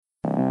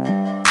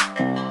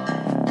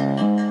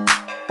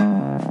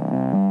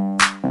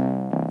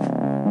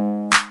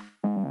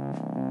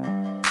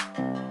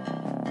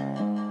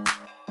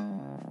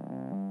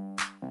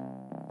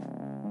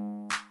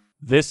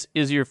This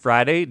is your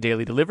Friday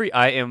Daily Delivery.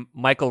 I am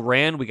Michael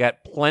Rand. We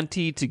got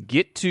plenty to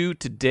get to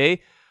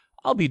today.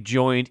 I'll be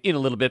joined in a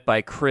little bit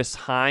by Chris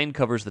Hine,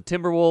 covers the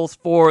Timberwolves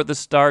for the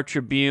Star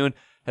Tribune,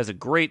 has a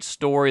great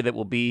story that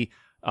will be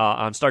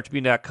on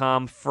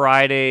StarTribune.com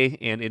Friday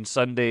and in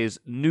Sunday's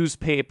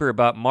newspaper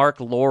about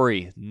Mark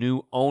Lowry,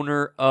 new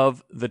owner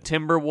of the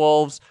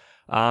Timberwolves.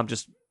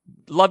 Just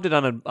loved it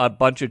on a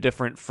bunch of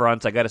different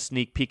fronts. I got a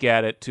sneak peek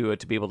at it to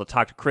be able to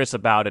talk to Chris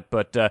about it,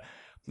 but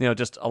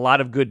just a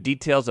lot of good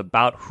details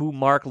about who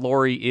Mark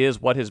Lowry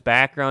is, what his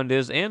background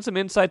is, and some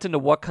insights into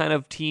what kind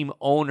of team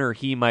owner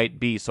he might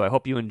be. So I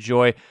hope you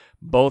enjoy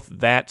both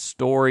that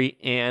story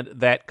and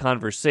that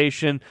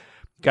conversation.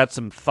 Got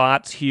some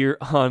thoughts here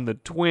on the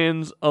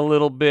Twins a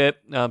little bit,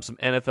 some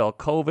NFL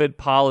COVID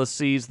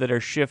policies that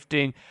are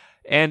shifting,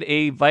 and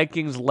a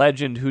Vikings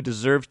legend who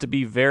deserves to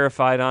be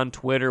verified on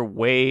Twitter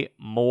way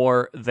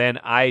more than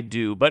I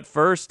do. But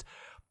first,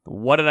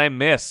 what did I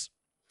miss?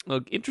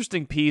 Look,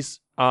 interesting piece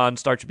on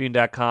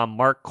StarTribune.com.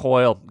 Mark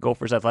Coyle,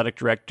 Gophers athletic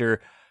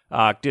director,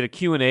 did a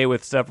Q&A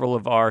with several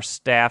of our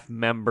staff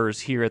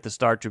members here at the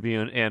Star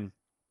Tribune, and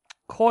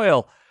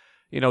Coyle,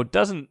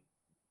 isn't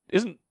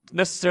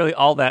necessarily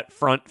all that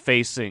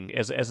front-facing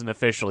as an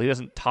official. He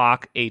doesn't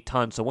talk a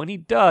ton, so when he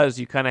does,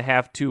 you kind of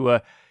have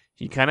to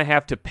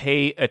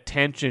pay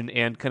attention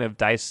and kind of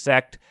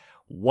dissect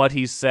what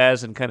he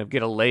says and kind of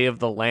get a lay of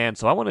the land.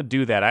 So I want to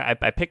do that.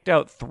 I picked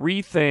out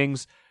 3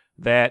 things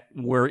that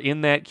were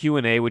in that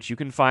Q&A, which you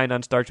can find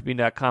on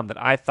StarTribune.com,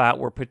 that I thought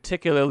were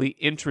particularly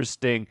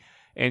interesting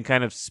and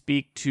kind of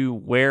speak to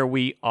where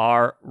we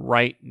are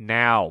right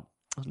now.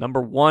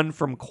 Number 1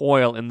 from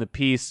Coyle in the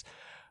piece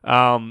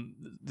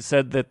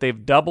said that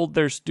they've doubled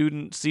their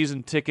student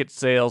season ticket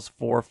sales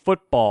for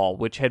football,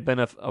 which had been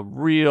a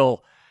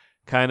real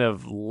kind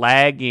of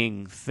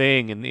lagging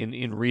thing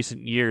in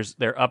recent years.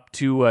 They're up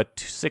to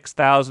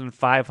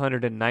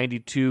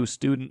 6,592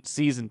 student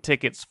season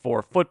tickets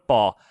for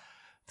football.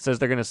 It says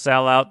they're going to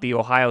sell out the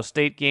Ohio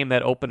State game,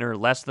 that opener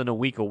less than a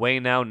week away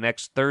now,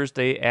 next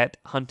Thursday at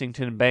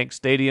Huntington Bank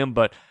Stadium.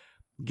 But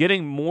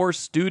getting more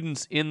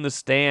students in the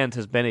stands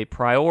has been a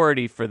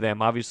priority for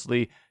them.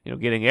 Obviously,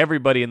 getting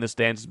everybody in the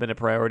stands has been a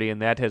priority,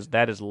 and that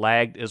has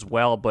lagged as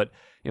well. But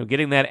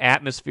getting that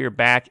atmosphere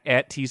back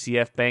at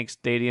Huntington Bank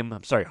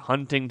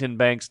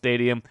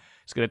Stadium,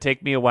 it's going to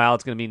take me a while.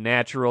 It's going to be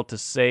natural to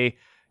say,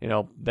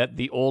 that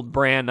the old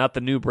brand, not the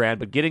new brand,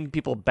 but getting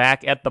people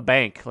back at the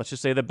bank, let's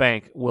just say the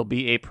bank, will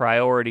be a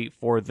priority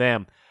for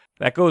them.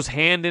 That goes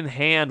hand in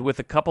hand with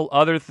a couple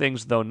other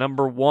things, though.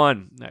 Number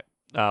 1,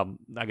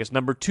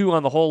 number 2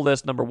 on the whole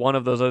list, number 1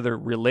 of those other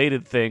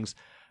related things,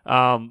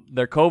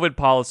 their COVID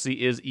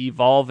policy is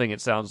evolving,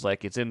 it sounds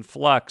like. It's in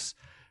flux.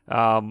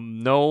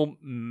 No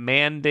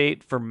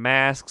mandate for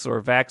masks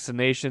or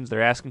vaccinations.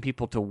 They're asking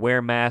people to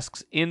wear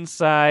masks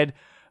inside,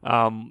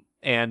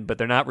 but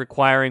they're not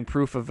requiring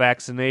proof of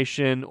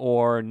vaccination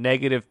or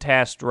negative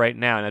test right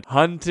now. Now,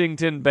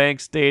 Huntington Bank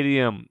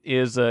Stadium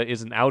is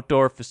an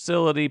outdoor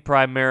facility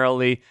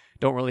primarily.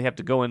 Don't really have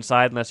to go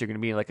inside unless you're going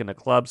to be in a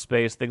club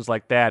space, things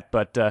like that.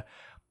 But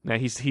now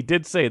he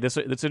did say this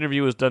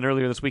interview was done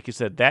earlier this week. He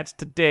said that's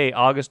today,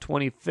 August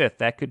 25th.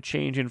 That could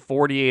change in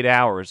 48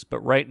 hours.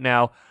 But right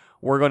now,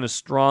 we're going to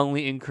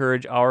strongly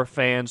encourage our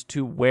fans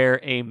to wear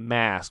a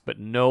mask, but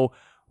no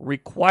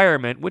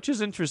requirement, which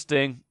is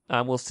interesting.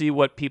 We'll see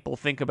what people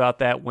think about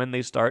that when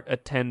they start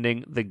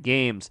attending the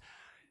games.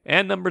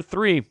 And number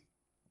 3,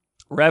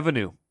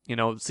 revenue.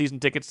 Season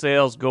ticket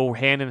sales go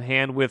hand in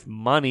hand with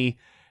money.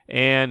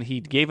 And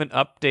he gave an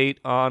update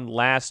on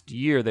last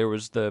year. There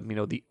was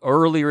the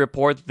early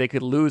report that they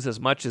could lose as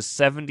much as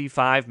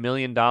 $75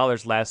 million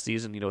last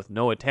season, with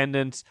no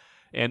attendance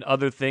and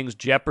other things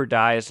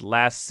jeopardized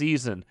last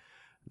season.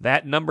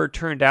 That number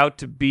turned out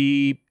to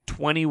be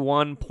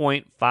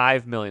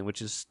 $21.5 million,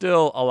 which is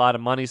still a lot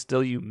of money.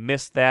 Still, you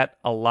miss that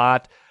a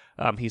lot.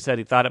 He said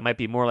he thought it might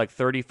be more like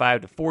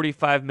 $35 to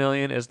 $45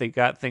 million as they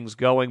got things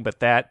going,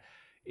 but that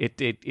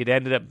It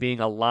ended up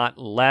being a lot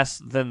less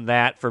than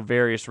that for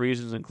various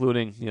reasons,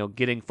 including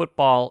getting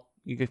football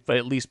you could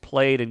at least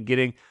played and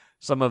getting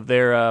some of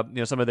their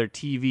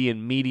TV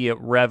and media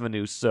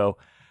revenue. So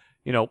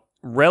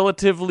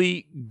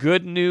relatively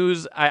good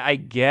news, I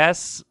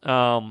guess.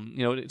 So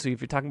if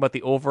you're talking about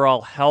the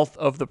overall health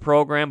of the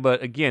program,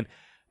 but again,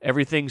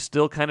 everything's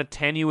still kind of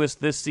tenuous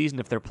this season.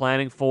 If they're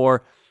planning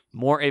for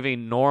more of a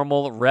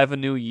normal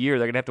revenue year,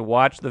 they're gonna have to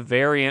watch the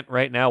variant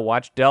right now,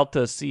 watch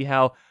Delta, see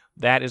how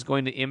that is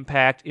going to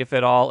impact, if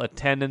at all,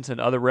 attendance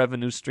and other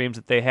revenue streams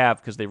that they have,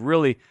 because they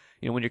really,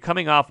 when you're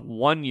coming off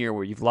one year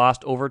where you've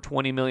lost over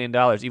 $20 million,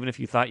 even if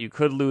you thought you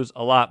could lose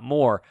a lot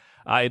more,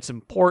 it's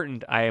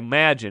important, I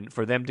imagine,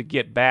 for them to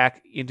get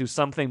back into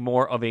something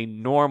more of a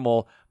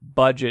normal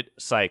budget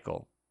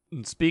cycle.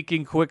 And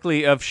speaking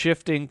quickly of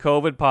shifting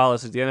COVID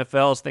policies, the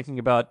NFL is thinking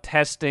about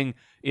testing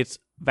its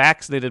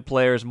vaccinated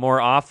players more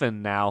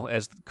often now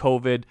as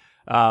COVID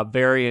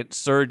variant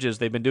surges.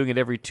 They've been doing it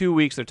every 2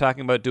 weeks. They're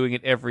talking about doing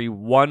it every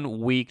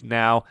 1 week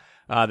now.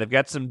 They've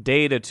got some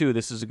data, too.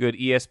 This is a good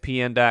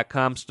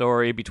ESPN.com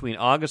story. Between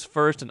August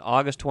 1st and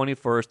August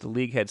 21st, the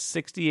league had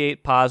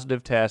 68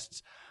 positive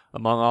tests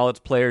among all its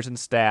players and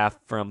staff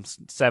from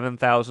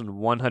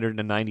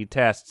 7,190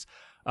 tests.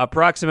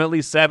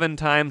 Approximately 7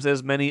 times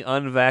as many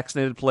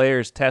unvaccinated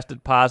players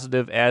tested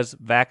positive as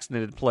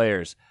vaccinated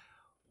players.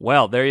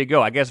 Well, there you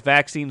go. I guess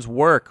vaccines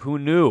work. Who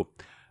knew?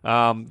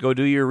 Go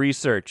do your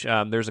research.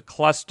 There's a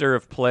cluster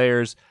of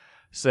players,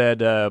 said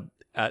their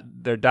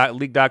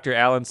league doctor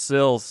Alan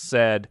Sills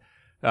said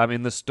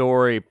in the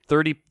story,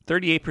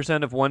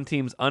 38% of one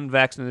team's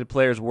unvaccinated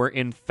players were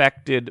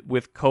infected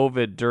with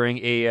COVID during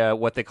a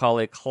what they call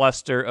a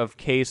cluster of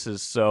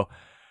cases. So,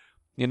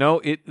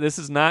 this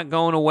is not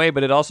going away,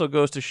 but it also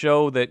goes to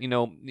show that,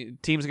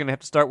 teams are going to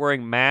have to start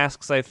wearing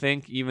masks, I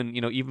think,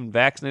 even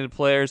vaccinated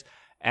players,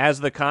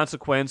 as the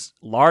consequence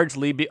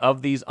largely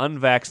of these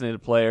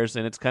unvaccinated players.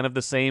 And it's kind of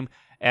the same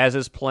as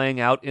is playing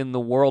out in the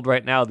world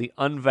right now, the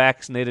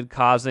unvaccinated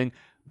causing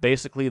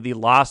basically the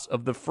loss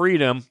of the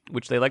freedom,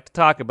 which they like to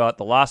talk about,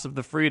 the loss of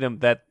the freedom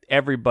that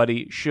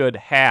everybody should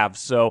have.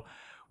 So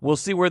we'll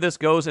see where this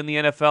goes in the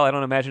NFL. I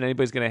don't imagine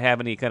anybody's going to have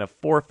any kind of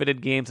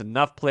forfeited games.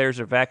 Enough players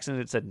are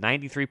vaccinated. It said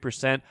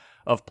 93%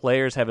 of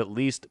players have at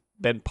least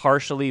been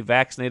partially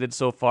vaccinated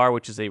so far,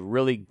 which is a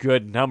really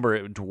good number.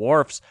 It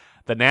dwarfs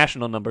the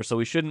national number. So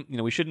we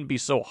shouldn't be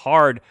so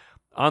hard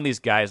on these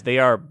guys. They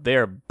are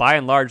by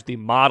and large the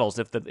models.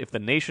 If the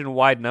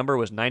nationwide number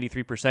was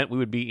 93%, we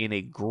would be in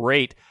a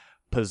great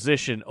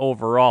position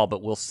overall,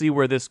 but we'll see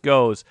where this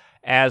goes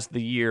as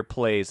the year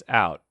plays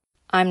out.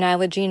 I'm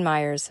Nyla Jean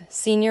Myers,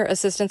 Senior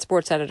Assistant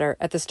Sports Editor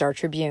at the Star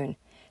Tribune.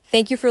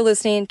 Thank you for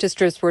listening to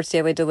Strip Sports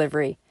Daily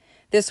Delivery.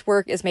 This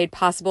work is made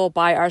possible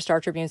by our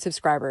Star Tribune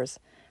subscribers.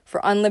 For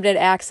unlimited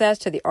access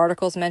to the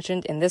articles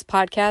mentioned in this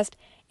podcast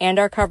and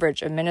our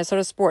coverage of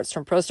Minnesota sports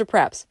from pros to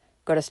preps,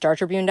 go to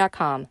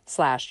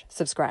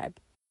startribune.com/subscribe.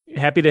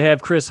 Happy to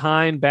have Chris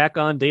Hine back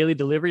on Daily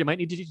Delivery. You might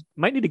need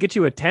to get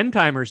you a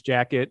 10-timers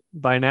jacket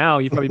by now.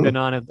 You've probably been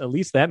on it at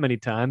least that many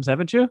times,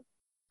 haven't you?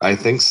 I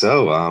think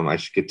so. I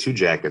should get 2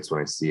 jackets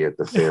when I see you at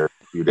the fair in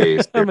a few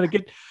days. I'm going to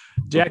get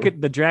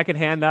the jacket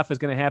handoff is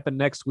going to happen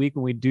next week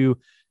when we do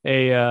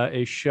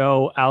a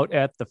show out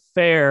at the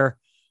fair.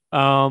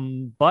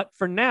 But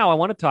for now, I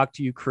want to talk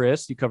to you,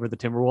 Chris. You cover the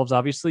Timberwolves.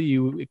 Obviously,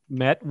 you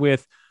met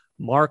with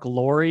Mark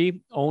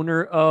Lowry,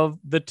 owner of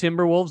the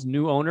Timberwolves,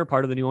 new owner,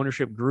 part of the new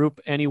ownership group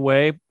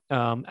anyway,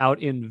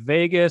 out in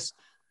Vegas.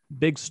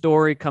 Big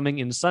story coming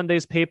in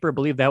Sunday's paper. I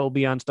believe that will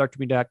be on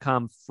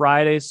StarTribune.com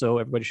Friday, so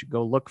everybody should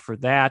go look for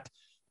that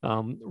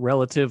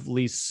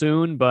relatively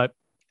soon. But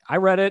I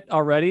read it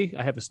already.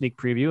 I have a sneak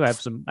preview.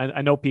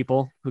 I know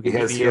people who can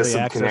get me early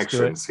access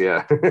to it.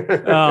 Yeah.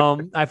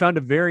 I found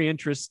it very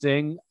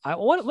interesting.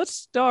 Let's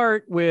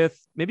start with,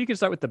 maybe you can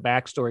start with the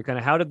backstory. Kind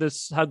of how did the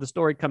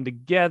story come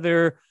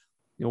together?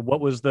 What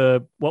was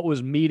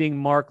meeting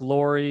Mark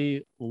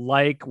Lowry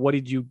like? What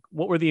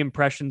were the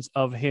impressions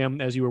of him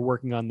as you were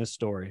working on this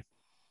story?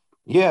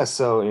 Yeah.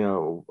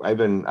 So, I've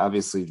been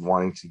obviously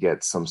wanting to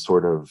get some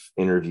sort of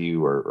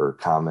interview or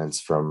comments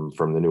from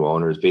the new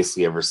owners,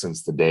 basically ever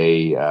since the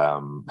day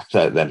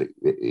that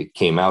it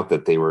came out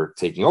that they were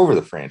taking over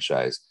the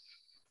franchise.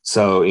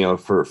 So,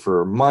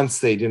 for months,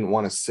 they didn't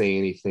want to say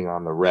anything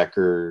on the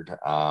record,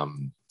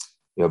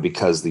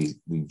 because the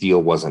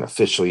deal wasn't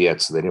official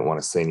yet. So they didn't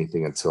want to say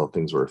anything until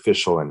things were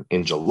official. And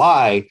in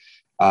July,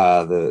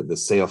 the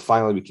sale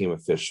finally became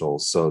official.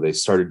 So they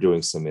started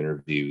doing some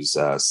interviews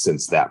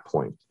since that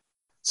point.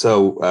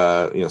 So,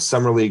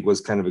 Summer League was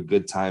kind of a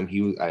good time.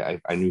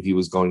 I knew he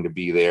was going to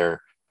be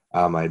there.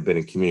 I'd been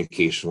in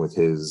communication with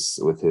his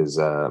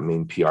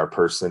main PR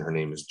person. Her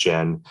name is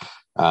Jen.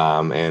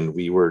 And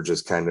we were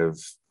just kind of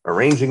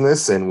arranging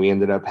this, and we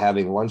ended up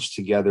having lunch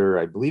together.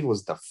 I believe it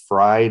was the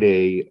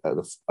Friday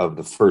of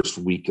the first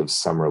week of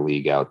Summer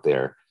League out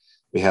there.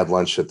 We had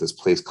lunch at this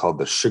place called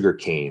the Sugar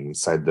Cane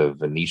inside the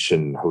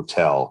Venetian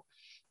Hotel.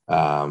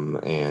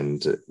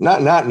 And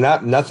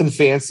not nothing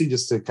fancy,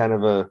 just a kind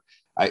of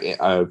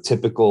a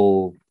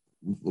typical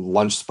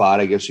lunch spot,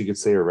 I guess you could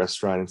say, or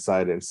restaurant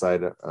inside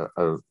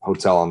a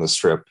hotel on the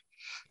Strip.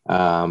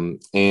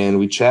 And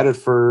we chatted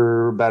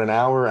for about an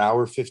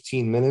hour,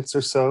 15 minutes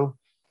or so.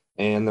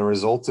 And the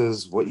result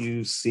is what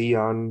you see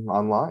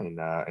online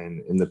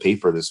and in the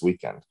paper this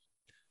weekend.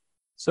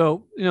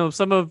 So,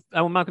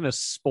 I'm not going to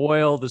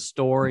spoil the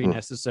story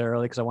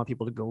necessarily because I want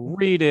people to go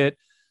read it.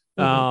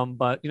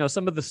 But,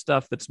 some of the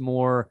stuff that's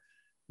more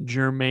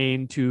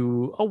germane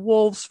to a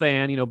Wolves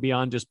fan,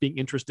 beyond just being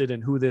interested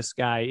in who this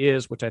guy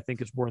is, which I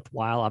think is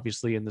worthwhile,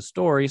 obviously, in the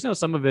stories.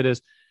 Some of it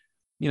is,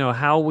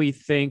 how we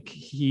think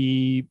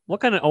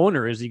what kind of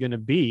owner is he going to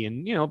be?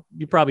 And,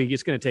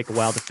 it's going to take a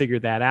while to figure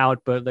that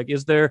out. But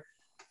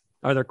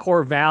are there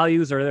core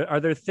values?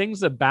 Are there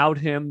things about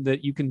him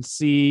that you can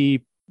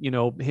see,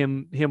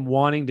 him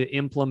wanting to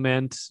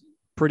implement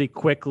pretty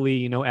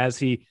quickly, as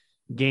he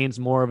gains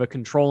more of a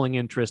controlling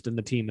interest in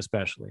the team,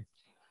 especially?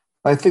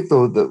 I think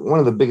the one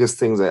of the biggest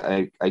things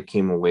I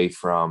came away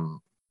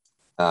from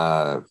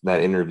that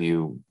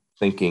interview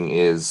thinking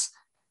is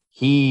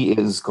he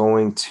is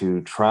going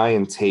to try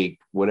and take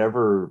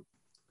whatever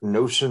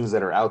notions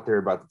that are out there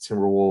about the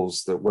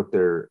Timberwolves, that what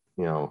they're,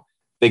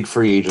 big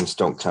free agents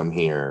don't come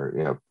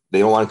here, they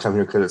don't want to come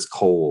here because it's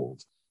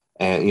cold,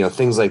 and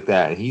things like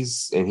that. And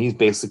he's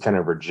basically kind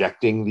of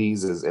rejecting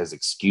these as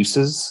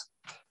excuses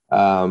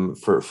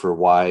for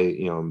why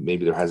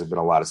maybe there hasn't been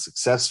a lot of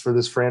success for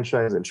this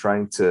franchise, and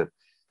trying to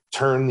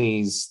turn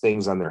these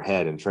things on their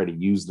head and try to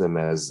use them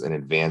as an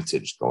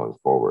advantage going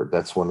forward.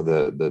 That's one of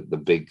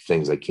the big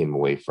things I came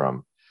away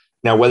from.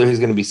 Now, whether he's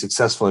going to be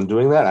successful in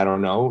doing that, I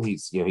don't know.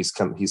 He's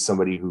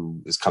somebody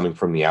who is coming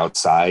from the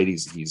outside.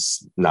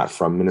 He's not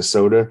from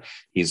Minnesota.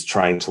 He's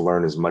trying to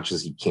learn as much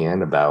as he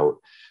can about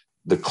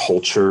the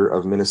culture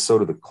of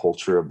Minnesota, the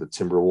culture of the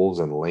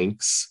Timberwolves and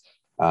Lynx,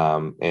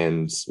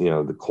 and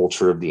the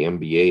culture of the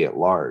NBA at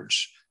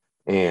large.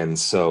 And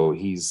so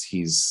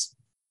he's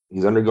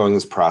undergoing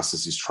this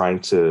process. He's trying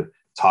to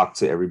talk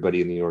to everybody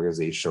in the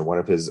organization. One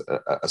of his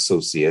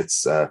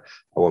associates, a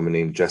woman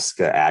named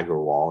Jessica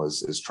Agarwal,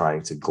 is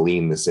trying to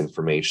glean this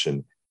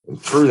information.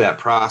 And through that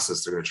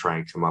process, they're going to try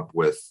and come up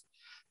with,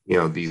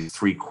 these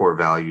 3 core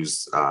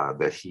values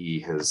that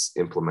he has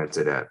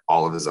implemented at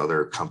all of his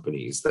other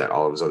companies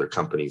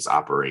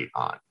operate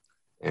on.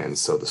 And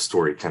so the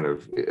story kind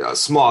of a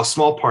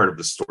small part of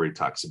the story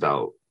talks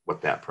about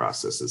what that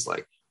process is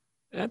like.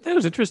 That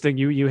was interesting.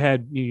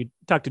 You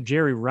talked to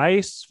Jerry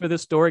Rice for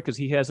this story because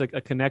he has a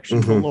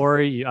connection to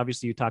Laurie.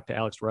 You talked to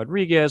Alex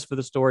Rodriguez for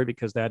the story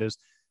because that is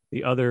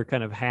the other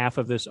kind of half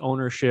of this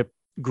ownership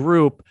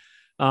group.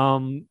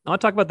 I'll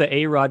talk about the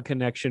A-Rod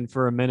connection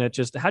for a minute.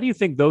 Just how do you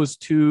think those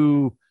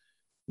two,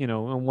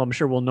 I'm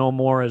sure we'll know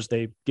more as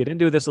they get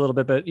into this a little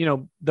bit, but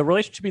the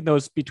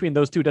relationship between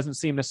those two doesn't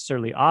seem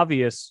necessarily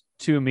obvious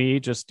to me.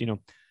 Just,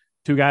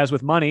 two guys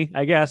with money,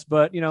 I guess,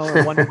 but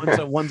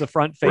one's a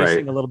front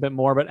facing a little bit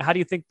more. But how do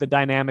you think the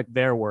dynamic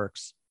there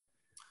works?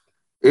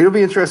 It'll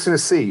be interesting to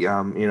see.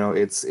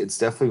 It's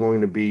definitely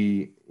going to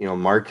be.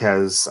 Mark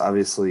has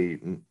obviously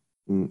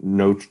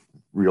no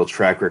real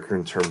track record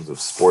in terms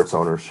of sports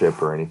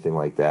ownership or anything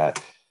like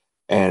that,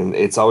 and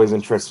it's always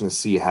interesting to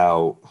see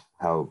how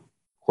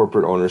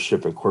corporate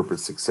ownership and corporate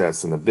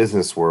success in the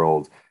business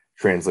world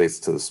translates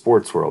to the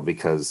sports world,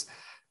 because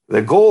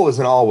the goal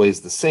isn't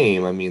always the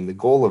same. I mean, the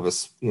goal of a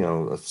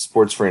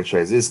sports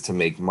franchise is to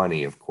make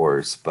money, of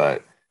course,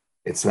 but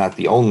it's not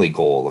the only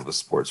goal of a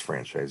sports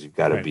franchise. You've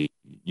got to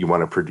you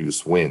want to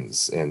produce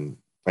wins, and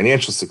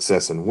financial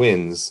success and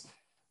wins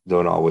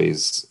don't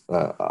always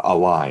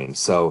align.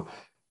 So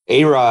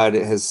A-Rod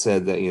has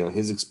said that,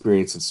 his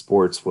experience in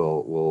sports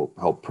will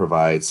help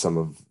provide some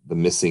of the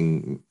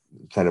missing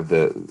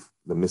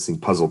the missing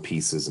puzzle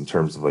pieces in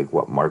terms of like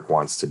what Mark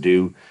wants to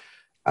do.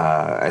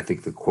 I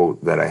think the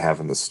quote that I have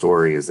in the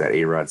story is that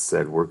A-Rod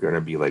said, we're going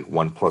to be like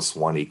 1 +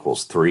 1 =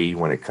 3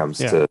 when it comes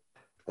to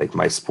like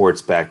my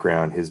sports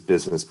background, his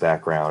business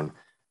background,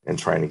 and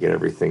trying to get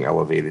everything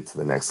elevated to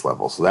the next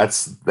level. So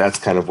that's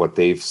kind of what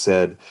they've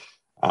said.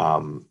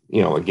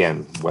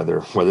 Again, whether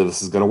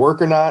this is going to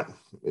work or not,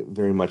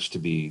 very much to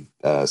be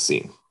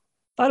seen.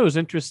 I thought it was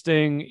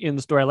interesting in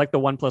the story. I like the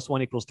 1 +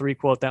 1 = 3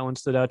 quote. That one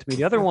stood out to me.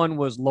 The other one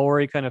was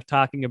Laurie kind of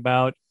talking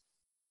about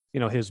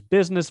his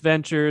business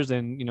ventures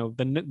and,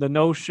 the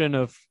notion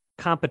of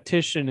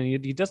competition.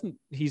 And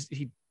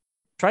he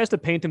tries to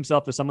paint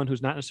himself as someone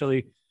who's not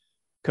necessarily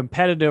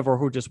competitive or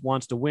who just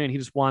wants to win. He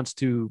just wants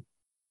to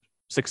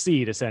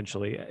succeed,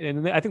 essentially.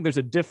 And I think there's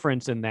a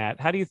difference in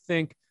that. How do you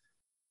think,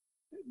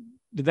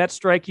 did that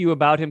strike you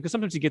about him? Because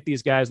sometimes you get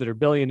these guys that are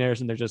billionaires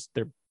and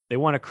they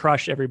want to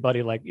crush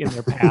everybody like in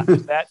their path.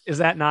 Is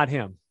that not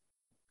him?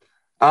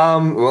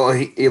 Well,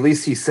 at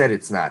least he said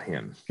it's not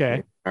him.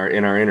 Okay.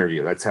 In our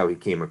interview, that's how he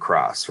came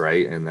across,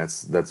 right? And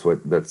that's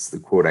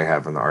the quote I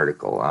have in the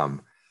article.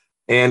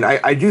 And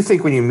I do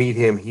think when you meet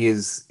him, he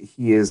is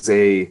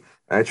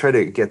I try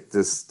to get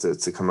this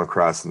to come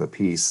across in the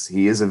piece.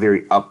 He is a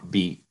very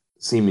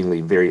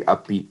seemingly very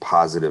upbeat,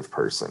 positive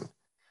person.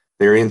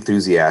 Very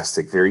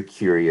enthusiastic, very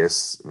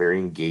curious, very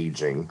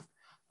engaging.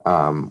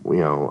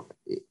 So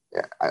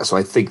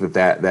I think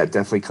that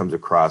definitely comes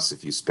across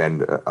if you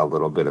spend a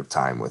little bit of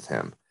time with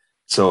him.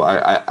 So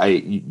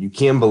you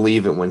can't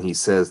believe it when he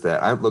says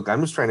that.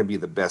 I'm just trying to be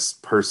the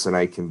best person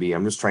I can be.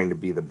 I'm just trying to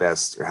be the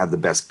best or have the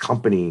best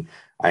company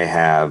I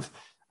have.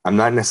 I'm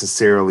not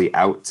necessarily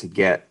out to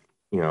get,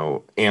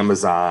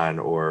 Amazon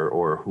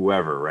or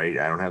whoever, right?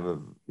 I don't have a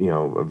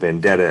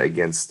vendetta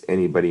against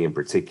anybody in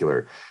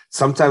particular.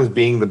 Sometimes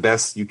being the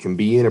best you can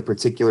be in a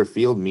particular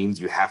field means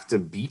you have to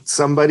beat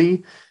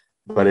somebody,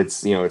 but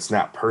it's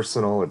not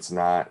personal. It's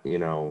not,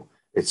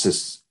 it's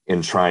just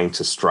in trying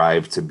to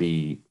strive to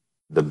be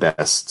the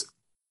best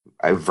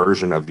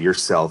version of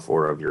yourself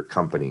or of your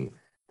company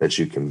that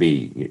you can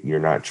be. You're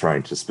not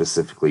trying to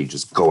specifically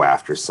just go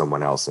after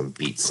someone else and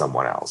beat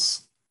someone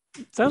else.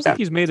 It sounds like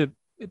he's made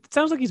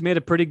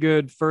a pretty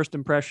good first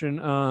impression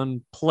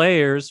on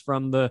players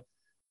from the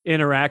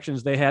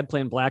interactions they had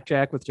playing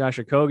blackjack with Josh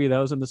Okogie. That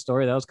was in the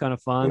story. That was kind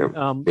of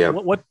fun. Yep.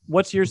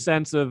 What's your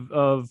sense of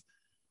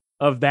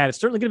that? It's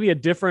certainly going to be a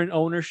different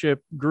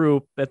ownership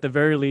group at the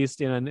very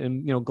least.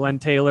 And Glenn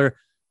Taylor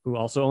who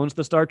also owns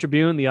the Star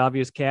Tribune. The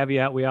obvious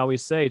caveat we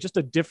always say, just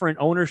a different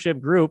ownership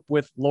group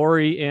with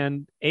Lori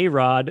and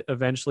A-Rod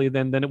eventually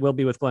than it will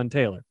be with Glenn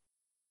Taylor.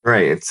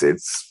 Right.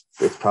 It's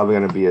probably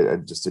going to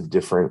be just a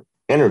different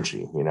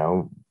energy.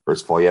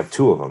 First of all, you have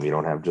two of them. You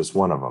don't have just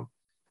one of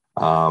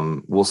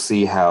them. We'll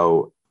see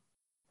how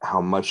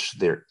much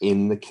they're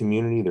in the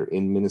community. They're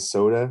in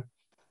Minnesota.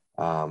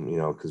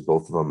 Because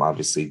both of them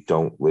obviously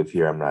don't live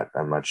here.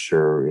 I'm not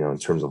sure, in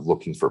terms of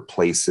looking for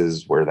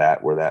places where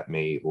that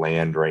may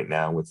land right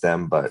now with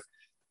them. But,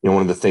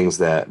 one of the things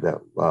that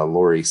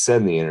Lori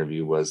said in the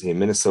interview was, hey,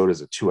 Minnesota is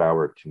a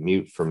 2-hour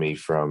commute for me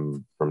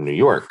from New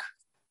York.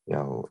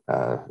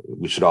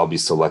 We should all be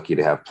so lucky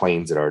to have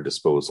planes at our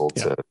disposal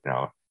to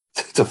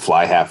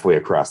fly halfway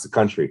across the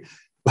country.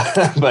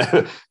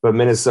 but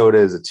Minnesota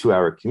is a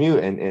 2-hour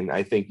commute. And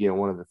I think,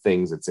 one of the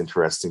things that's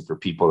interesting for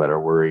people that are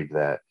worried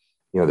that,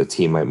 the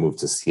team might move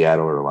to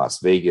Seattle or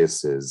Las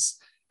Vegas is,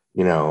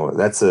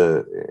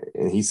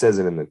 and he says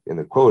it in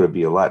the quote, it'd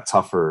be a lot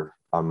tougher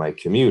on my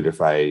commute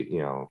if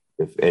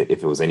if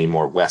it was any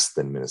more west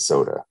than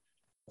Minnesota,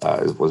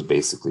 was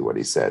basically what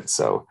he said.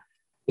 So,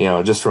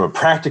 just from a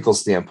practical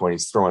standpoint,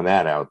 he's throwing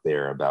that out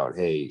there about,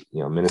 hey,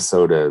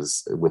 Minnesota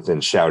is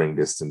within shouting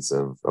distance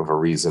of a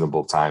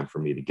reasonable time for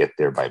me to get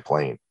there by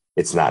plane.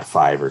 It's not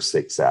 5 or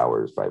 6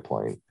 hours by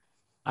plane.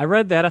 I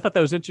read that. I thought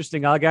that was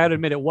interesting. I got to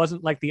admit, it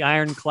wasn't like the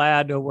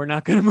ironclad, we're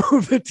not going to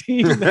move the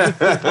team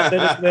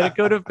that it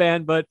could have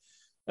been. But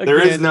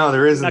again,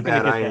 there isn't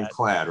that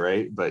ironclad,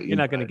 right? But you're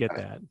not going to get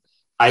that.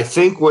 I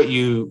think what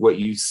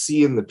you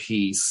see in the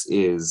piece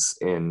is,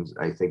 and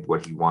I think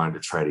what he wanted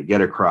to try to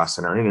get across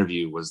in our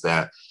interview was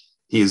that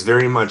he is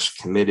very much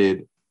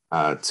committed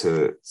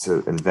to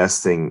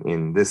investing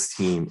in this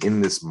team,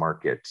 in this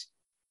market.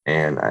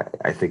 And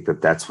I think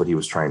that's what he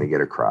was trying to get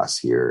across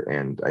here.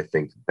 And I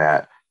think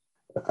that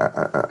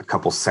a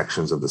couple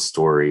sections of the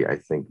story, I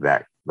think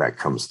that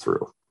comes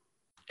through.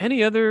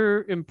 Any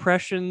other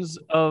impressions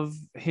of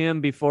him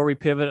before we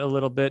pivot a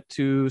little bit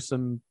to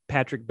some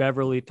Patrick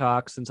Beverley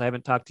talk, since I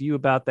haven't talked to you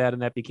about that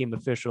and that became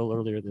official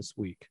earlier this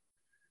week?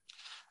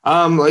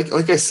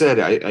 Like I said,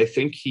 I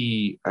think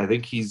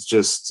he's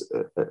just,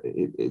 at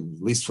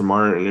least from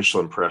our initial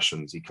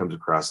impressions, he comes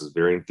across as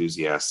very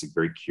enthusiastic,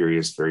 very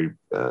curious, very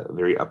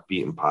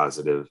upbeat and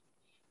positive.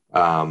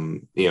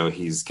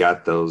 He's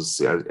got those,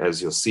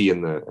 as you'll see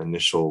in the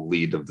initial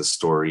lead of the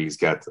story, he's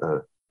got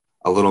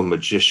a little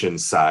magician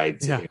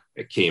side to him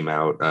that came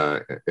out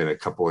in a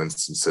couple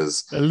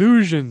instances.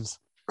 Illusions,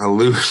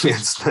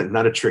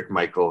 not a trick,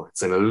 Michael.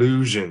 It's an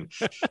illusion.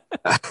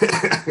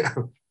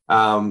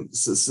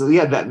 So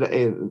yeah,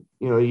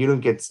 you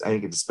don't get, I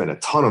didn't get to spend a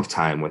ton of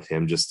time with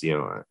him, just,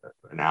 an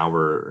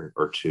hour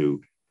or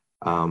two.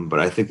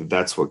 But I think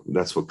that's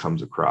what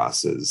comes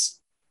across is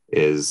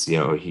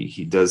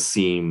he does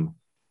seem,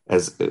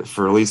 as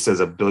for at least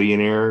as a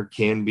billionaire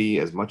can be,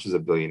 as much as a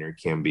billionaire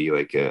can be,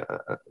 like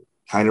a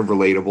kind of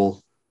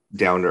relatable,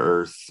 down to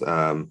earth.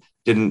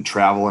 Didn't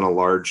travel in a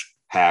large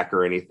pack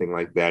or anything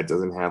like that.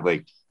 Doesn't have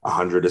like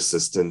 100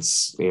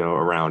 assistants,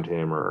 around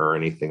him or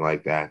anything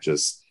like that.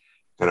 Just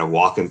kind of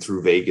walking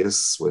through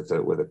Vegas with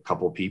a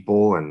couple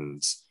people,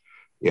 and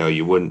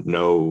you wouldn't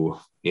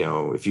know.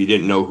 If you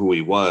didn't know who he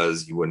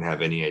was, you wouldn't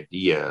have any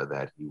idea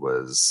that he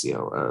was,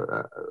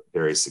 a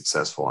very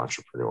successful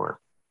entrepreneur.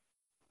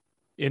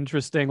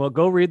 Interesting. Well,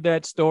 go read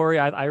that story.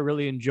 I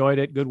really enjoyed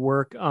it. Good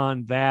work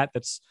on that.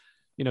 That's,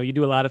 you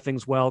do a lot of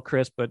things well,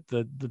 Chris, but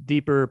the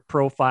deeper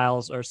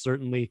profiles are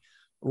certainly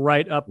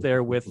right up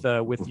there with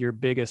your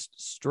biggest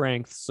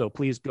strengths. So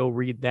please go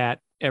read that,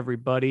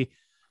 everybody.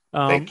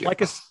 Thank you.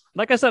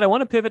 Like I said, I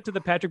want to pivot to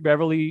the Patrick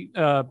Beverley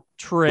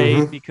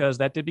trade because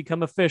that did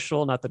become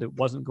official. Not that it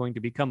wasn't going to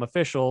become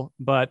official,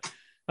 but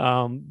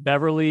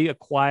Beverley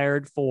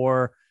acquired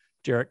for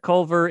Jarrett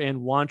Culver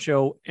and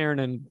Juancho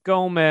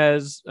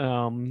Hernangomez.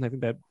 I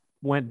think that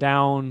went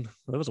down.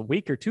 It was a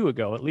week or two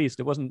ago, at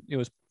least. It was 10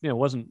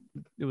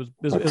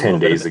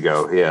 days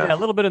ago. Yeah, a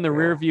little bit in the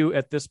rear view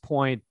at this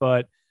point,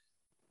 but.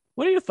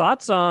 What are your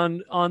thoughts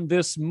on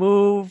this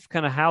move,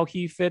 kind of how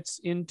he fits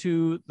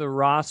into the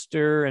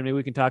roster? And maybe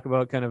we can talk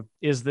about kind of,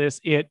 is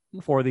this it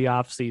for the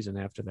off season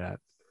after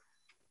that?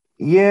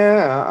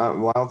 Yeah.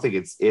 Well, I don't think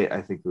it's it.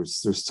 I think there's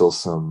still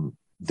some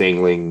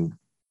dangling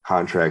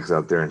contracts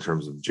out there in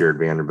terms of Jared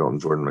Vanderbilt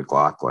and Jordan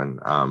McLaughlin.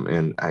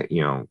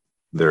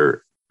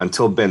 They're,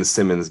 until Ben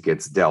Simmons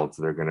gets dealt,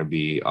 they're going to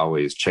be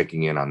always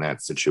checking in on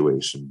that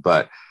situation.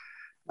 But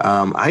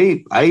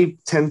I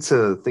tend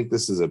to think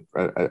this is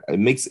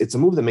it's a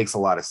move that makes a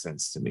lot of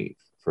sense to me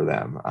for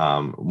them.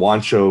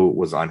 Juancho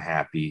was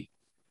unhappy,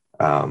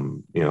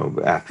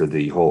 after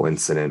the whole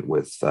incident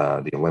with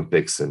the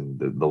Olympics and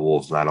the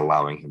Wolves not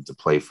allowing him to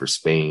play for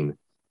Spain.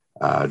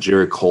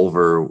 Jarrett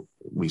Culver,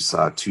 we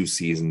saw 2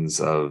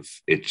 seasons of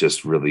it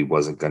just really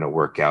wasn't going to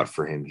work out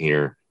for him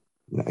here.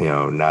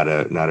 Not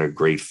a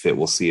great fit.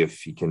 We'll see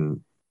if he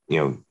can,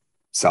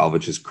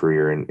 salvage his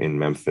career in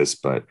Memphis,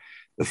 but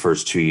the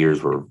first 2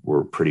 years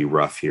were pretty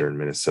rough here in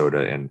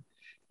Minnesota. And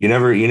you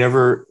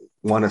never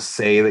want to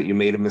say that you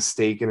made a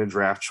mistake in a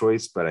draft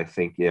choice, but I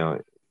think,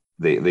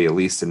 they at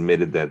least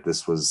admitted that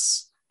this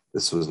was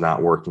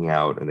not working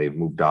out, and they've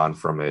moved on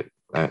from it.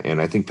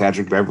 And I think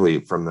Patrick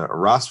Beverley, from the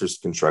roster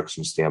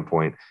construction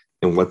standpoint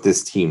and what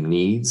this team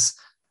needs,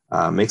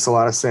 makes a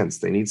lot of sense.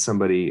 They need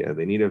somebody,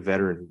 they need a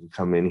veteran who can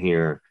come in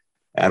here,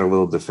 add a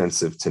little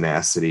defensive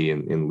tenacity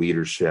and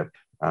leadership.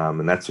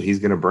 And that's what he's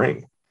going to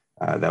bring.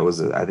 I think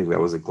that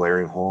was a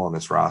glaring hole on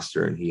this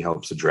roster, and he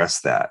helps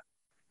address that.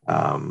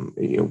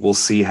 We'll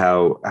see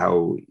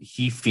how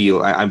he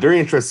feels. I'm very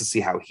interested to see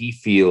how he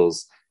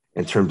feels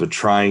in terms of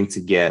trying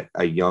to get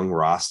a young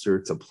roster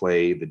to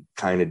play the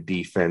kind of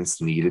defense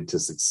needed to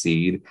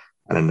succeed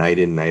on a night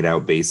in, night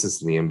out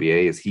basis in the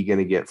NBA. Is he going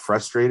to get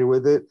frustrated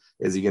with it?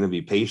 Is he going to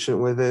be patient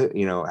with it?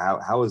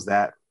 How is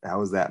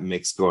that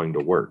mix going to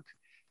work?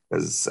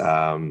 Because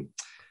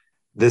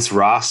this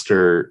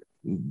roster,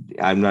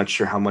 I'm not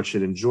sure how much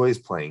it enjoys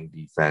playing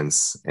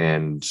defense,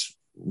 and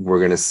we're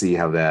going to see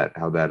how that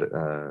how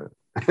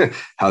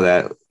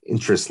that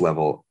interest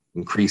level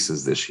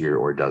increases this year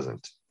or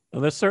doesn't.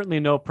 Well, there's certainly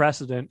no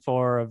precedent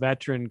for a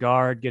veteran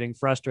guard getting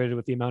frustrated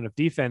with the amount of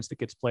defense that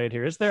gets played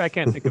here, is there? I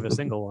can't think of a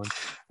single one.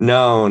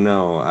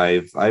 No.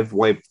 I've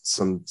wiped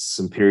some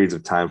periods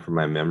of time from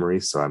my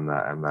memory, so I'm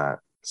not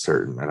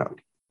certain.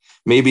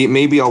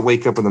 Maybe I'll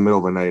wake up in the middle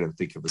of the night and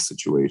think of a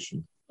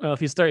situation. Well,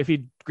 if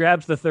he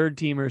grabs the third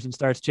teamers and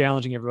starts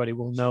challenging everybody,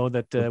 we'll know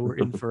that we're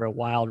in for a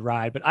wild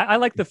ride. But I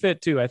like the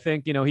fit too. I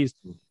think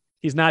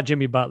he's not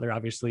Jimmy Butler.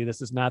 Obviously,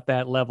 this is not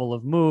that level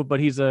of move,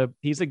 but he's a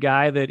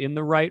guy that in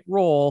the right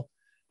role.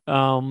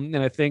 And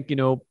I think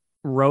Gerson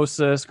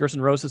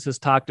Rosas has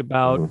talked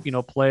about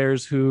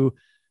players who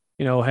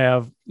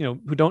have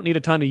who don't need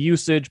a ton of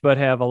usage but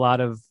have a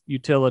lot of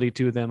utility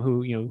to them.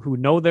 Who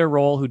know their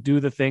role, who do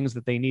the things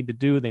that they need to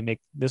do. They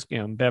make this.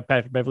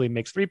 Patrick Beverley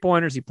makes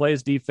 3-pointers. He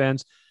plays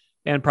defense,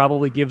 and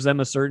probably gives them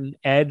a certain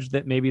edge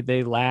that maybe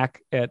they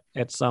lack at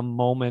some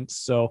moments.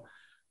 So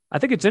I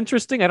think it's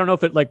interesting. I don't know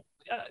if it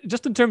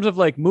just in terms of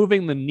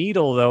moving the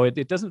needle, though,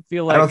 it doesn't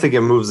feel like. I don't think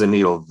it moves the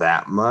needle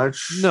that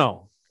much.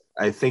 No,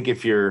 I think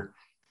if you're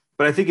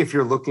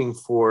looking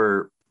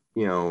for,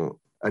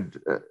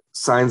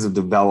 signs of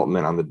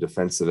development on the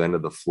defensive end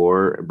of the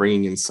floor,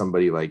 bringing in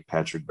somebody like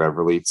Patrick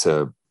Beverley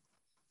to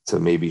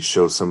maybe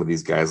show some of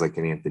these guys like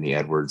an Anthony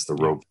Edwards the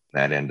rope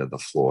that end of the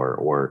floor,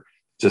 or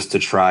just to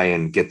try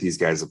and get these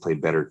guys to play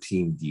better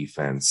team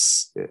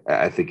defense,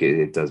 I think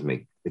it does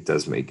make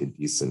a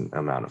decent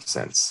amount of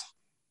sense.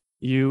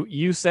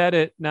 You said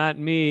it, not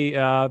me.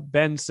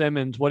 Ben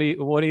Simmons, what do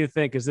you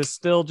think? Is this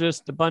still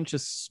just a bunch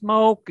of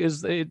smoke?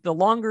 Is the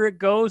longer it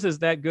goes, is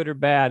that good or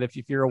bad? If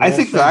you're a Wolves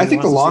I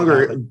think the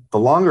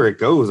longer it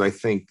goes, I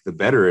think the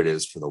better it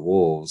is for the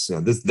Wolves.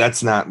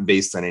 That's not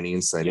based on any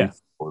inside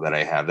info that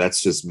I have.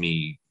 That's just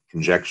me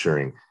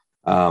conjecturing.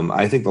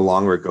 I think the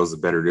longer it goes, the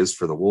better it is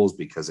for the Wolves,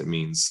 because it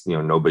means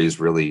nobody's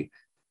really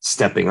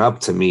stepping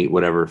up to meet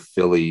whatever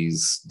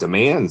Philly's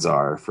demands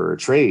are for a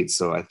trade.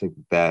 So I think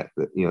that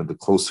the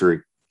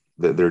closer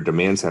that their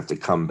demands have to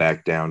come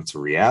back down to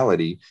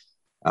reality,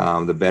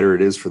 the better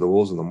it is for the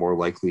Wolves, and the more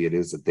likely it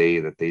is that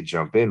they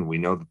jump in. We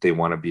know that they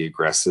want to be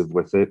aggressive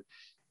with it,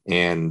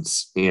 and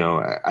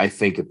I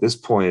think at this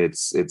point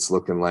it's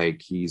looking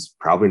like he's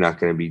probably not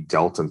going to be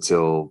dealt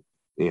until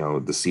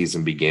the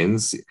season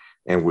begins,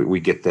 and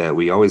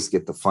we always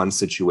get the fun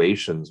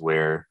situations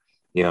where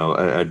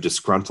a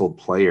disgruntled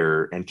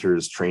player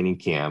enters training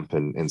camp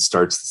and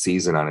starts the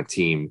season on a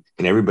team,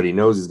 and everybody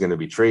knows he's going to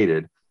be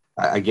traded.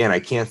 Again, I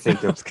can't think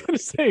of. I was going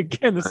to say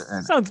again. This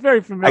sounds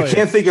very familiar. I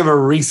can't think of a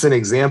recent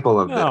example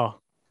of that.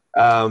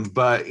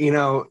 But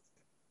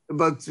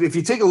if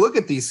you take a look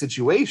at these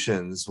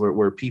situations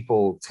where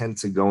people tend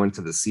to go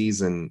into the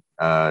season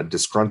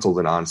disgruntled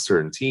and on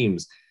certain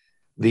teams,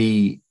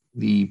 the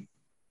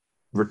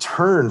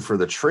return for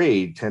the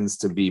trade tends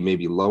to be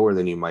maybe lower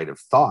than you might have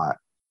thought,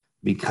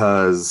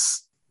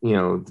 because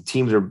the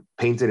teams are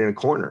painted in a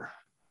corner.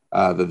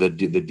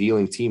 The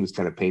dealing team is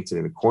kind of painted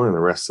in a corner, and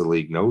the rest of the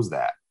league knows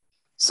that.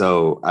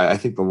 So I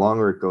think the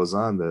longer it goes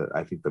on,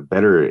 I think the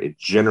better it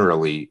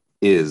generally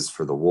is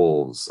for the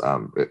Wolves,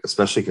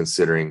 especially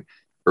considering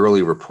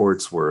early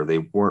reports where they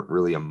weren't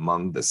really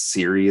among the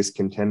serious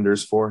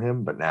contenders for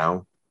him. But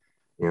now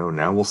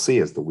we'll see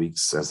as the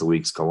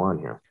weeks go on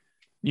here.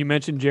 You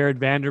mentioned Jared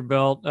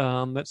Vanderbilt.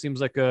 That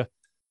seems like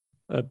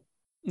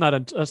not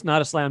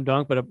a slam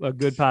dunk, but a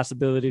good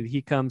possibility that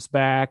he comes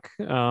back.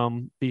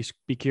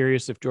 Be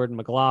curious if Jordan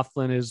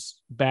McLaughlin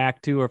is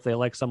back too, or if they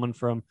like someone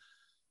from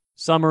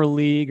summer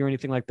league or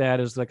anything like that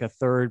as like a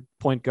third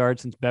point guard,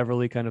 since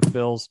Beverly kind of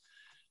fills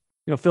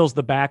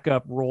the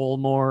backup role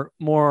more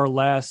or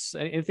less.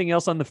 Anything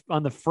else on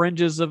the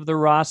fringes of the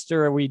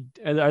roster?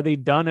 Are they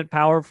done at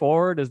power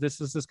forward? Is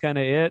this kind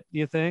of it, do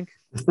you think?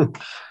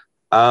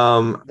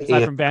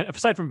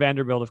 Aside from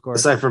Vanderbilt, of course.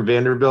 Aside from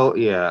Vanderbilt,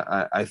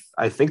 yeah,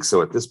 I think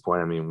so at this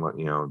point. I mean,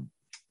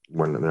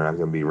 when they're not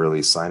going to be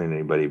really signing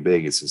anybody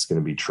big, it's just going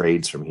to be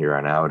trades from here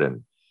on out.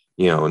 And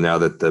now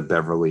that the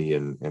Beverly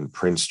and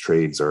Prince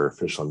trades are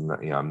official,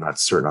 I'm not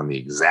certain on the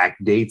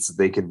exact dates that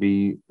they could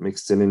be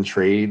mixed in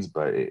trades,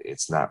 but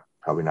it's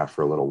probably not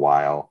for a little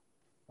while.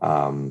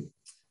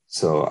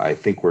 So I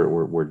think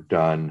we're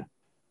done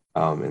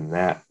in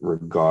that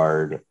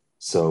regard.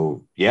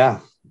 So yeah,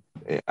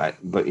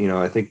 but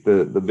I think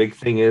the big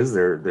thing is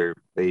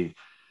they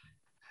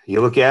you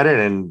look at it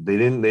and they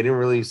didn't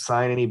really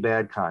sign any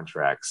bad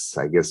contracts.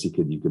 I guess you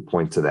could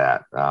point to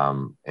that.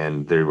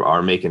 And they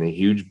are making a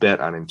huge bet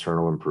on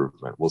internal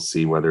improvement. We'll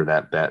see whether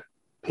that bet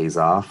pays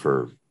off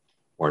or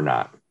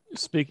not.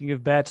 Speaking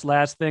of bets,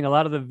 last thing, a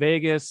lot of the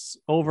Vegas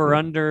over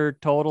under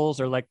totals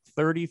are like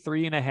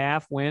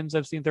 33.5 wins.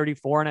 I've seen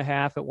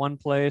 34.5 at one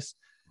place.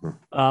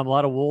 A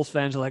lot of Wolves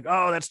fans are like,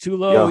 "Oh, that's too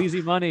low,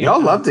 easy money."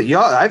 Y'all loved it.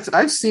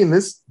 I've seen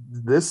this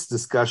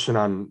discussion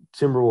on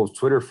Timberwolves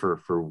Twitter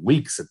for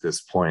weeks at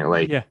this point.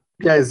 Like, you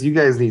guys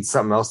need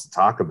something else to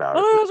talk about.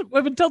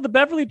 I've been told the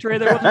Beverly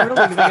trade there wasn't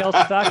really anything else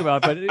to talk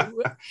about. But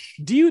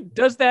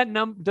does that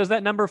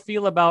number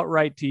feel about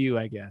right to you?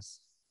 I guess.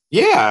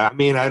 Yeah, I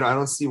mean, I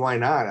don't see why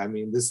not. I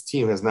mean, this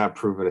team has not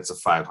proven it's a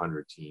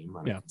 500 team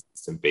on a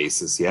consistent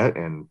basis yet,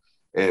 and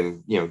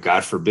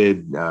God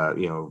forbid,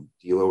 D'Lo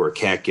or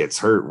Cat gets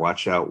hurt.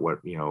 Watch out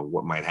what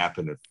might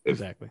happen if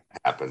it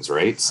happens,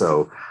 right?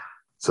 So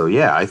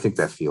yeah, I think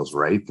that feels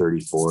right.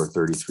 34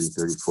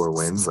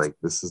 wins. Like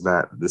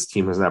this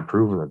team has not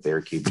proven that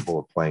they're capable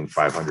of playing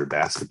 500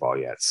 basketball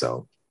yet.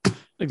 So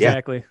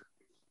exactly. Yeah.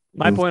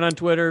 My point on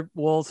Twitter,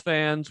 Wolves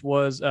fans,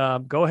 was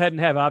go ahead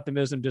and have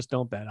optimism. Just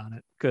don't bet on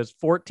it, because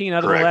 14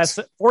 out of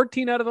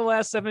the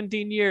last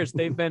 17 years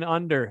they've been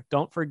under.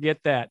 Don't forget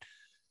that.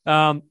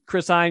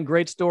 Chris Hine,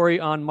 great story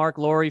on Mark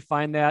Lowry.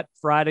 Find that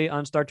Friday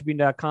on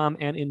StarTribune.com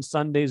and in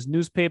Sunday's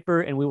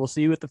newspaper. And we will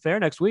see you at the fair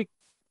next week.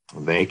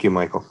 Thank you,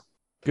 Michael.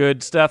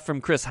 Good stuff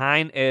from Chris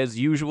Hine as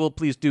usual.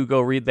 Please do go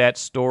read that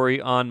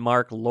story on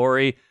Mark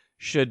Lowry.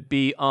 Should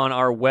be on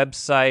our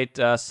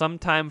website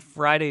sometime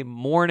Friday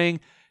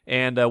morning.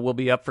 And we'll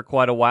be up for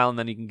quite a while, and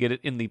then you can get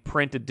it in the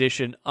print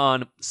edition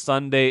on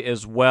Sunday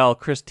as well.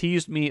 Chris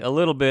teased me a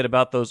little bit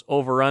about those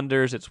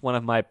over-unders. It's one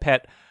of my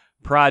pet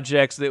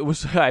projects.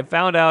 I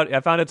found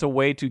it's a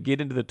way to get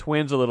into the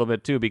Twins a little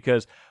bit too,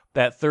 because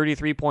that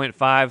 33.5,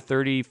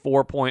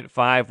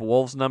 34.5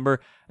 Wolves number,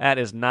 that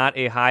is not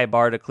a high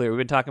bar to clear. We've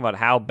been talking about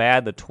how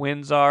bad the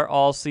Twins are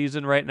all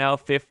season right now,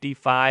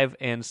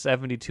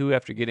 55-72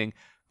 after getting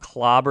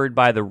clobbered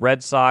by the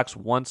Red Sox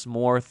once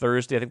more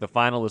Thursday. I think the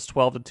final was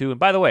 12-2. And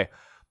by the way,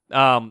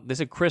 they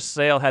said Chris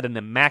Sale had an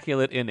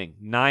immaculate inning.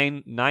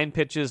 Nine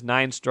pitches,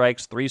 9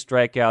 strikes, 3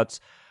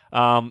 strikeouts.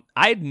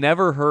 I'd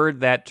never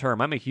heard that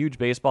term. I'm a huge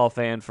baseball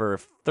fan for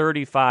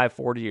 35,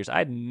 40 years.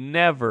 I'd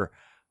never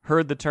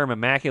heard the term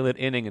immaculate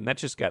inning, and that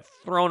just got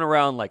thrown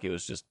around like it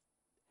was just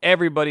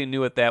everybody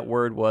knew what that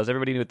word was.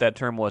 Everybody knew what that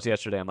term was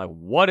yesterday. I'm like,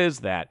 what is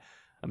that?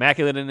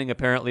 Immaculate inning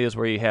apparently is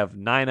where you have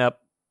 9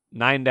 up,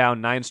 9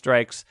 down, 9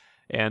 strikes,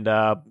 and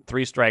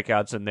 3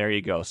 strikeouts, and there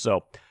you go.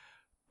 So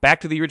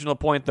back to the original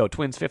point, though.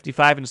 Twins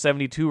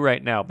 55-72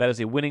 right now. That is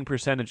a winning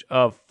percentage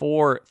of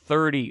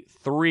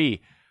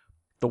 .433.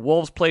 The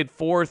Wolves played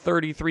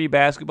 .433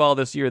 basketball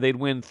this year. They'd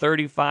win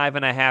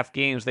 35.5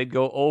 games. They'd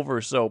go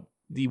over. So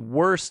the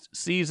worst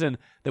season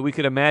that we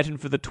could imagine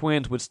for the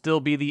Twins would still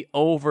be the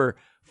over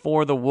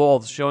for the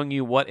Wolves, showing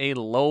you what a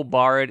low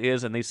bar it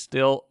is, and they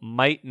still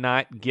might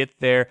not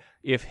get there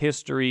if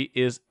history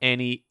is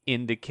any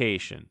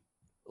indication.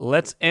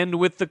 Let's end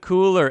with the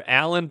cooler.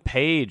 Alan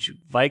Page,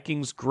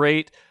 Vikings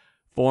great,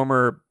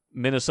 former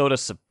Minnesota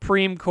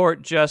Supreme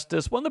Court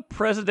Justice, won the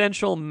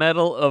Presidential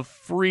Medal of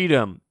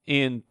Freedom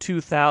in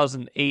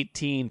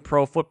 2018,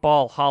 Pro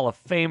Football Hall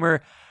of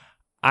Famer.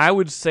 I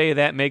would say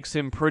that makes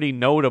him pretty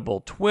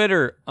notable.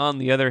 Twitter, on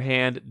the other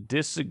hand,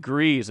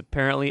 disagrees.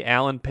 Apparently,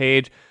 Alan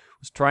Page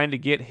was trying to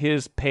get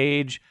his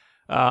page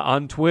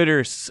on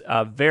Twitter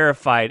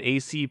verified,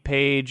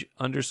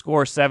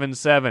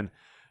 ACPage_77.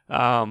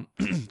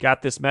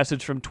 Got this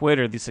message from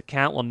Twitter. This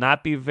account will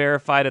not be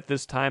verified at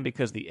this time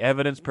because the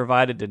evidence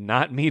provided did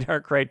not meet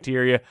our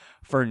criteria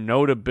for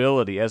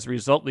notability. As a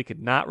result, we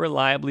could not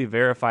reliably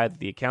verify that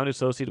the account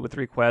associated with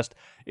the request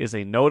is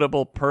a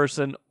notable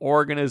person,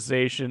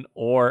 organization,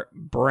 or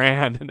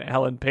brand. And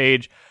Alan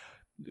Page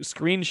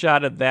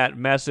screenshotted that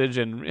message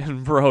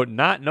and wrote,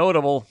 "Not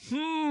notable,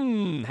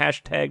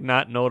 hashtag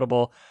not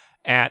notable,"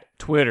 at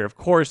Twitter. Of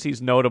course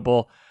he's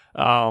notable.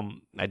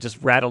 I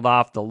just rattled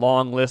off the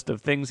long list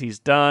of things he's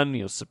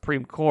done.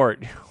 Supreme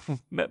Court,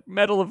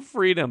 Medal of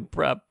Freedom,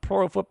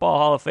 Pro Football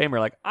Hall of Famer.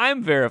 Like,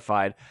 I'm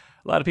verified.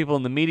 A lot of people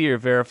in the media are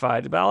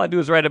verified. But all I do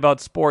is write about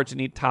sports and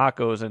eat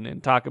tacos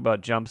and talk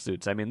about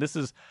jumpsuits. I mean, this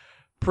is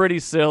pretty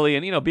silly.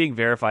 And, being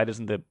verified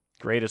isn't the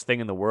greatest thing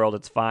in the world.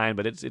 It's fine.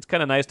 But it's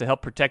kind of nice to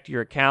help protect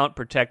your account,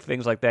 protect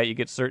things like that. You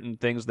get certain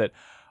things that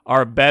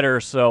are better.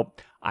 So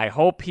I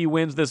hope he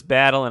wins this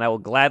battle, and I will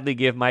gladly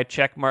give my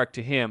check mark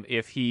to him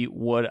if he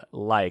would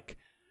like.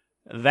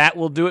 That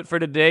will do it for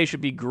today.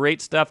 Should be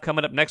great stuff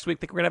coming up next week. I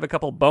think we're going to have a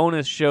couple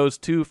bonus shows,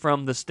 too,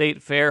 from the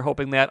State Fair,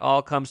 hoping that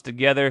all comes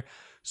together.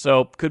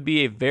 So could be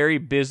a very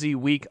busy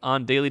week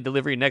on Daily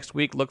Delivery next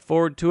week. Look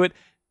forward to it.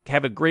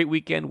 Have a great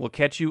weekend. We'll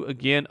catch you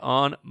again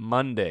on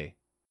Monday.